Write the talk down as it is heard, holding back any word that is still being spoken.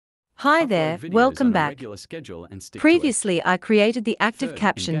Hi Upload there, videos welcome on a back. regular schedule and stick to it. Previously, I created the active Third,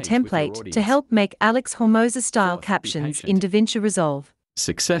 caption engage with your template to audience. help make Alex Hormozi style Fourth, be captions in patient. DaVinci Resolve.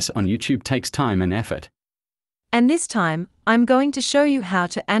 Success on YouTube takes time and effort. And this time, I'm going to show you how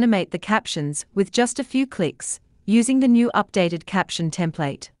to animate the captions with just a few clicks, using the new updated caption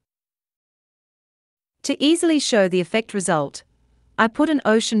template. To easily show the effect result, I put an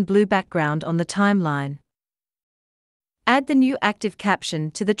ocean blue background on the timeline. Add the new active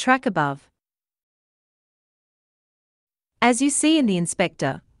caption to the track above. As you see in the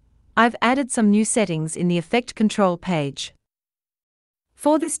inspector, I've added some new settings in the effect control page.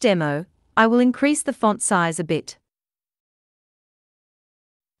 For this demo, I will increase the font size a bit.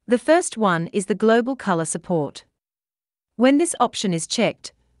 The first one is the global color support. When this option is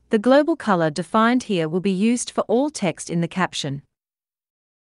checked, the global color defined here will be used for all text in the caption.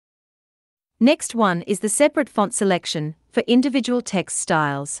 Next one is the separate font selection for individual text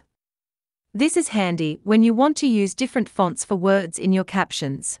styles. This is handy when you want to use different fonts for words in your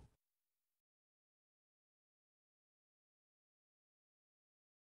captions.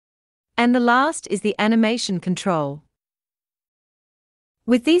 And the last is the animation control.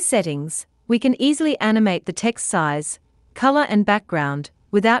 With these settings, we can easily animate the text size, color and background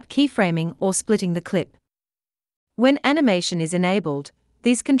without keyframing or splitting the clip. When animation is enabled,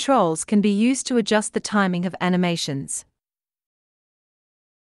 these controls can be used to adjust the timing of animations.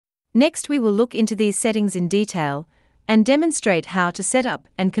 Next, we will look into these settings in detail and demonstrate how to set up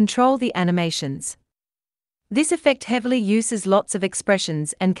and control the animations. This effect heavily uses lots of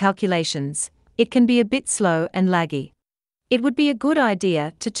expressions and calculations. It can be a bit slow and laggy. It would be a good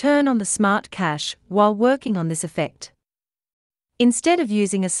idea to turn on the smart cache while working on this effect. Instead of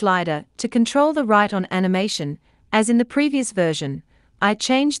using a slider to control the write-on animation, as in the previous version, I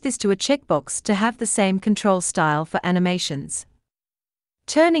changed this to a checkbox to have the same control style for animations.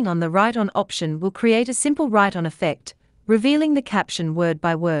 Turning on the write-on option will create a simple write-on effect, revealing the caption word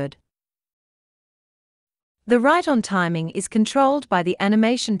by word. The write-on timing is controlled by the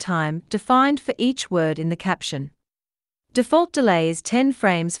animation time defined for each word in the caption. Default delay is 10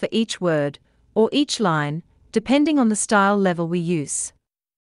 frames for each word, or each line, depending on the style level we use.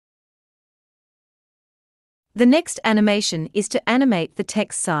 The next animation is to animate the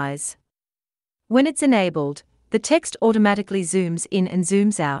text size. When it's enabled, the text automatically zooms in and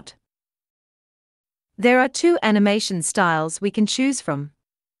zooms out. There are two animation styles we can choose from.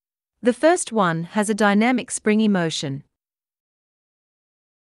 The first one has a dynamic springy motion,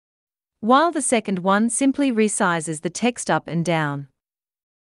 while the second one simply resizes the text up and down.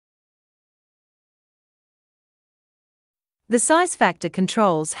 The size factor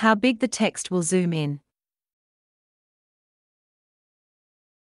controls how big the text will zoom in.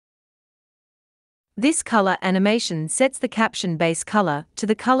 This color animation sets the caption base color to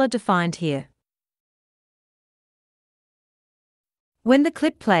the color defined here. When the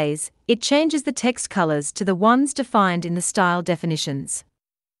clip plays, it changes the text colors to the ones defined in the style definitions.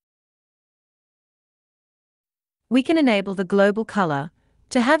 We can enable the global color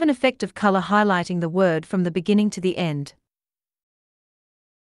to have an effect of color highlighting the word from the beginning to the end.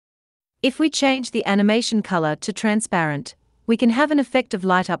 If we change the animation color to transparent, we can have an effect of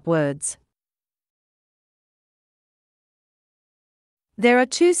light up words. There are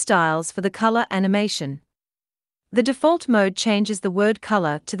two styles for the color animation. The default mode changes the word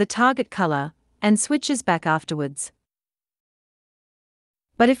color to the target color and switches back afterwards.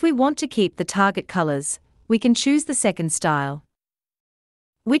 But if we want to keep the target colors, we can choose the second style,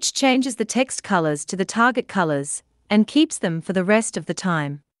 which changes the text colors to the target colors and keeps them for the rest of the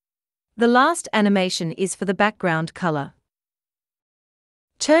time. The last animation is for the background color.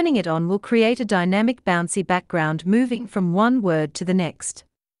 Turning it on will create a dynamic bouncy background moving from one word to the next.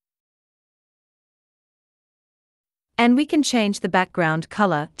 And we can change the background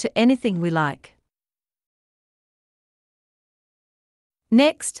color to anything we like.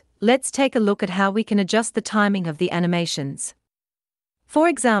 Next, let's take a look at how we can adjust the timing of the animations. For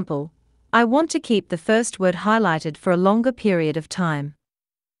example, I want to keep the first word highlighted for a longer period of time.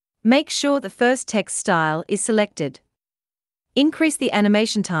 Make sure the first text style is selected. Increase the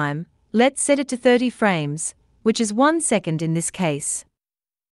animation time, let's set it to 30 frames, which is 1 second in this case.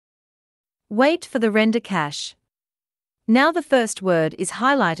 Wait for the render cache. Now the first word is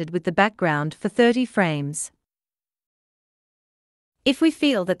highlighted with the background for 30 frames. If we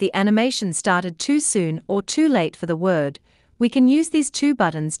feel that the animation started too soon or too late for the word, we can use these two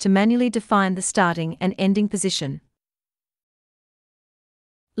buttons to manually define the starting and ending position.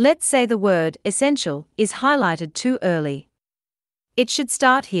 Let's say the word essential is highlighted too early. It should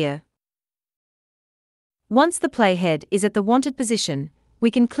start here. Once the playhead is at the wanted position, we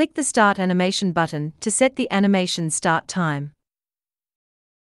can click the Start Animation button to set the animation start time.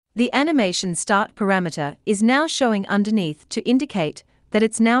 The animation start parameter is now showing underneath to indicate that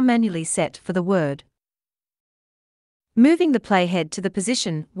it's now manually set for the word. Moving the playhead to the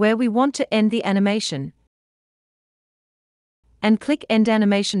position where we want to end the animation, and click End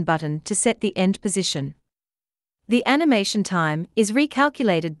Animation button to set the end position. The animation time is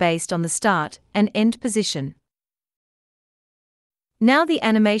recalculated based on the start and end position. Now the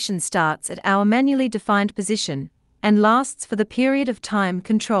animation starts at our manually defined position and lasts for the period of time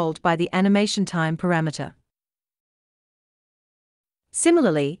controlled by the animation time parameter.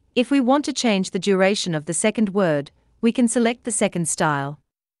 Similarly, if we want to change the duration of the second word, we can select the second style.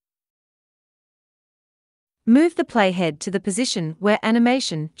 Move the playhead to the position where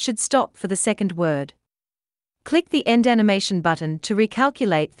animation should stop for the second word. Click the End Animation button to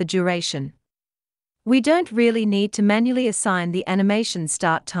recalculate the duration. We don't really need to manually assign the animation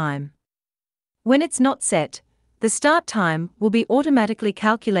start time. When it's not set, the start time will be automatically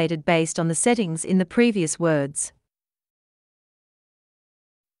calculated based on the settings in the previous words.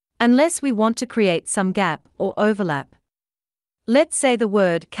 Unless we want to create some gap or overlap. Let's say the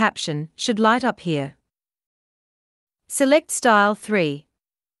word caption should light up here. Select Style 3.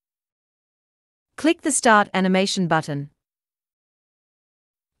 Click the Start Animation button.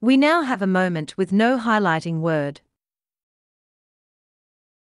 We now have a moment with no highlighting word.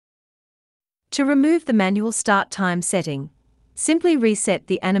 To remove the manual start time setting, simply reset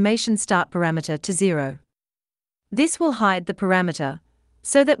the animation start parameter to 0. This will hide the parameter,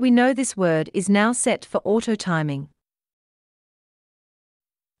 so that we know this word is now set for auto-timing.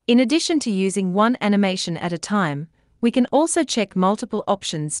 In addition to using one animation at a time, we can also check multiple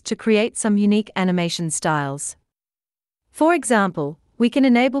options to create some unique animation styles. For example, we can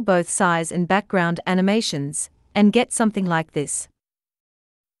enable both size and background animations, and get something like this.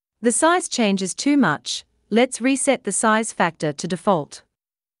 The size changes too much, let's reset the size factor to default.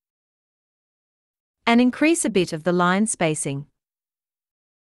 And increase a bit of the line spacing.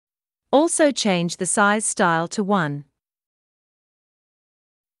 Also change the size style to 1.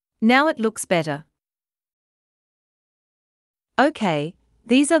 Now it looks better. Okay,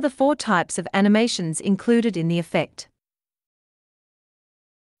 these are the 4 types of animations included in the effect.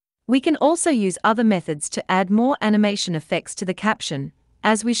 We can also use other methods to add more animation effects to the caption,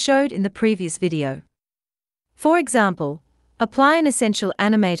 as we showed in the previous video. For example, apply an essential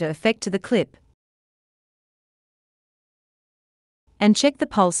animator effect to the clip and check the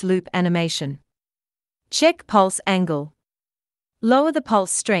pulse loop animation. Check pulse angle. Lower the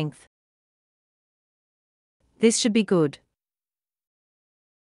pulse strength. This should be good.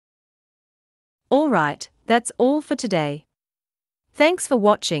 Alright, that's all for today. Thanks for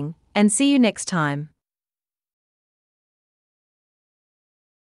watching, and see you next time.